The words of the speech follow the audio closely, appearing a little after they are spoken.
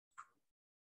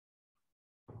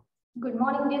Good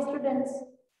morning, dear students.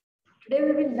 Today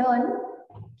we will learn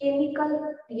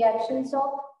chemical reactions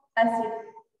of acid,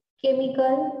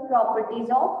 chemical properties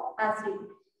of acid.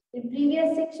 In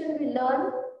previous section, we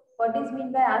learned what is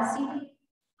meant by acid,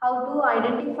 how to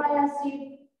identify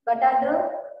acid, what are the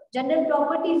general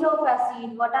properties of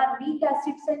acid, what are weak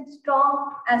acids and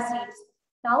strong acids.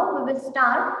 Now we will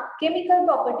start chemical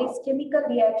properties, chemical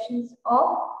reactions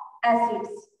of acids.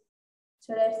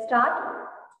 So let's start.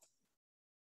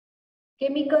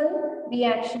 Chemical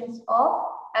reactions of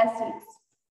acids.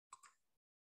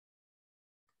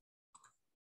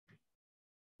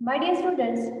 My dear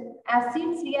students,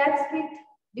 acids react with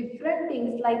different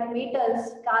things like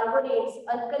metals, carbonates,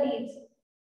 alkalis,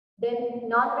 then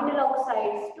non-metal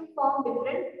oxides to form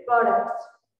different products.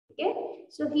 Okay,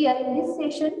 so here in this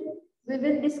session, we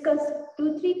will discuss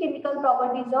 2-3 chemical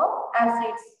properties of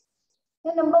acids.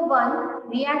 So number 1,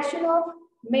 reaction of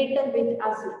metal with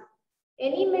acid.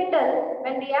 Any metal,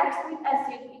 when reacts with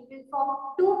acid, it will form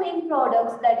two main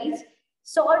products, that is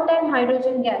salt and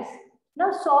hydrogen gas.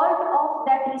 Now, salt of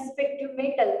that respective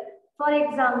metal, for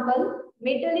example,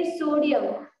 metal is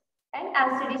sodium and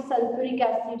acid is sulfuric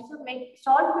acid. So,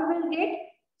 salt we will get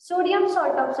sodium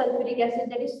salt of sulfuric acid,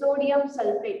 that is sodium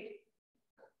sulfate.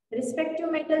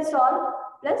 Respective metal salt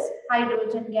plus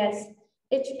hydrogen gas,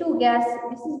 H2 gas.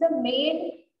 This is the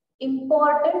main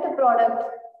important product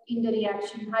in the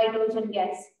reaction, hydrogen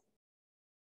gas.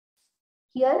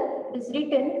 Here it is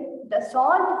written, the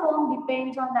salt form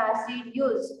depends on the acid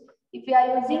used. If you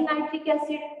are using nitric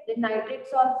acid, then nitrate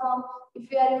salt form.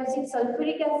 If you are using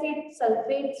sulfuric acid,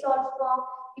 sulfate salt form.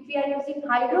 If you are using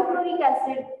hydrochloric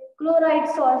acid, chloride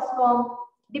salt form.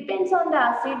 Depends on the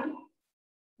acid.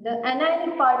 The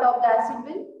anionic part of the acid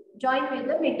will join with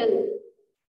the metal.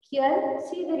 Here,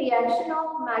 see the reaction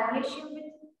of magnesium with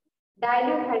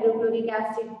dilute hydrochloric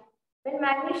acid. When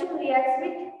magnesium reacts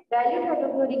with dilute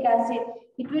hydrochloric acid,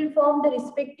 it will form the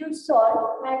respective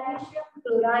salt, magnesium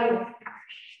chloride.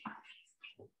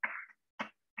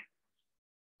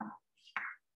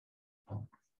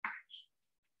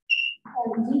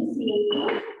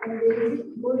 MgCl2, and there is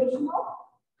evaporation of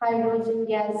hydrogen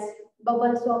gas,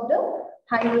 bubbles of the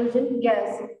hydrogen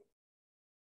gas.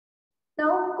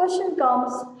 Now, question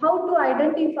comes, how to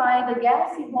identify the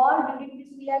gas evolved during this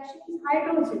reaction is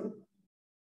hydrogen.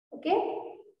 Okay,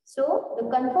 so the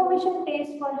conformation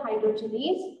test for hydrogen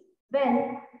is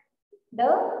when the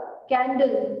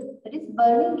candle, that is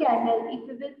burning candle, if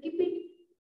we will keep it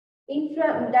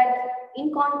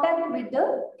in contact with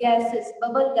the gases,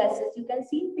 bubble gases, you can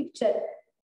see in picture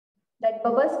that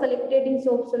bubbles collected in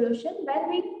soap solution. When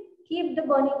we keep the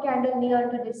burning candle near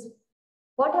to this,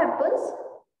 what happens?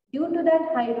 Due to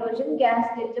that hydrogen gas,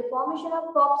 there is a formation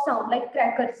of pop sound like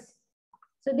crackers.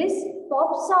 So this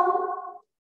pop sound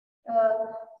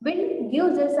will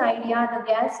give this idea the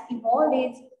gas evolved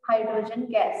is hydrogen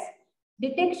gas.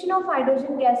 Detection of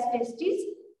hydrogen gas test is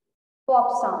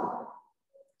pop sound.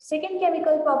 Second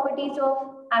chemical properties of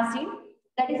acid,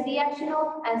 that is reaction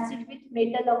of acid with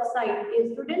metal oxide.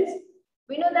 Dear students,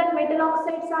 we know that metal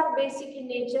oxides are basic in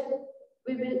nature,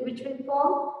 which will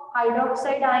form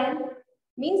hydroxide ion.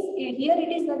 Means here it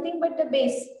is nothing but the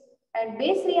base, and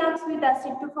base reacts with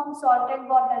acid to form salt and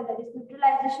water, that is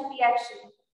neutralization reaction.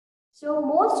 So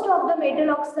most of the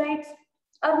metal oxides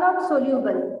are not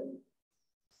soluble.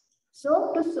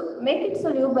 So to make it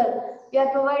soluble, we are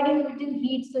providing little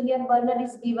heat. So here burner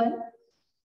is given.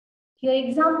 Here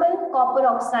example, copper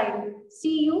oxide,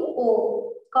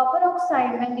 CuO. Copper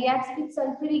oxide when reacts with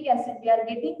sulfuric acid, we are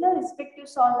getting the respective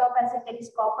salt of acid, that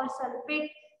is copper sulfate,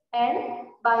 and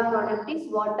byproduct is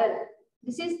water.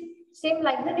 This is same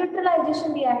like the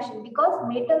neutralization reaction because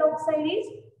metal oxide is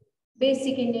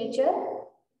basic in nature.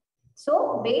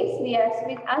 So base reacts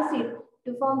with acid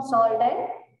to form salt and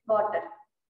water.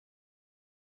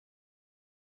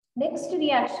 Next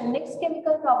reaction, next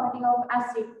chemical property of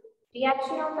acid,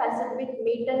 reaction of acid with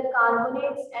metal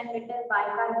carbonates and metal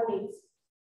bicarbonates.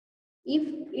 If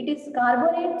it is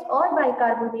carbonates or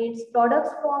bicarbonates, products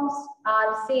forms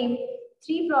are same.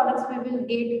 3 products we will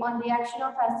get on reaction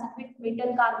of acid with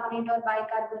metal carbonate or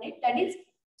bicarbonate, that is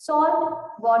salt,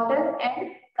 water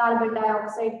and carbon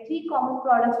dioxide. 3 common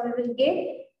products we will get.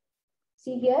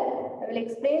 See here, I will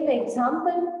explain the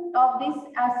example of this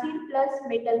acid plus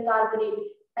metal carbonate,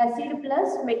 acid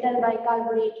plus metal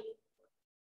bicarbonate.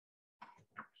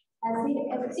 Acid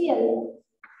HCl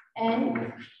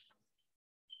and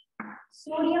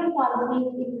sodium carbonate,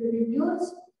 if we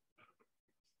reduce,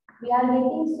 we are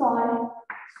getting salt,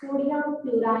 sodium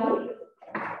chloride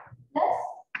plus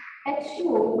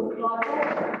H2O,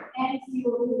 water and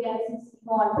CO2 gases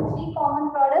involved. 3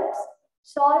 common products,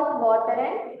 salt, water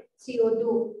and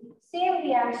CO2. Same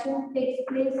reaction takes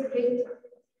place with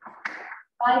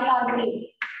bicarbonate,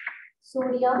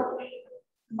 sodium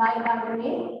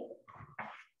bicarbonate,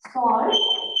 salt,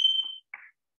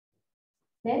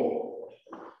 then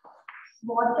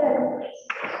water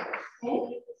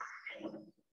and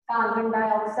carbon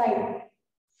dioxide.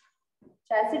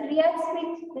 So acid reacts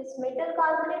with this metal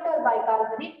carbonate or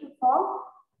bicarbonate to form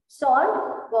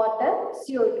salt, water,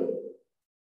 CO2.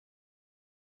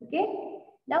 Okay.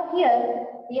 Now here,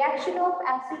 reaction of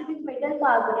acid with metal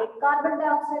carbonate, carbon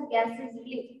dioxide gas is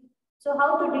released. So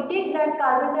how to detect that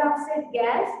carbon dioxide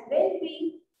gas? When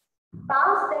we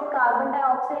pass that carbon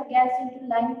dioxide gas into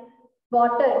lime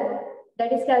water,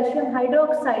 that is calcium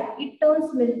hydroxide, it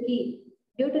turns milky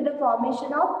due to the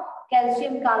formation of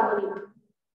calcium carbonate.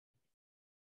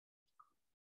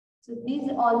 So these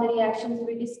are all the reactions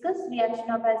we discussed. Reaction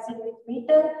of acid with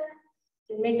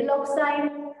metal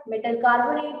oxide, metal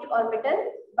carbonate or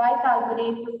metal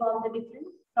bicarbonate to form the different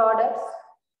products.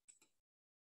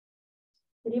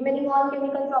 The remaining all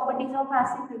chemical properties of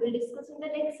acid we will discuss in the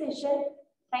next session.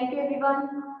 Thank you everyone.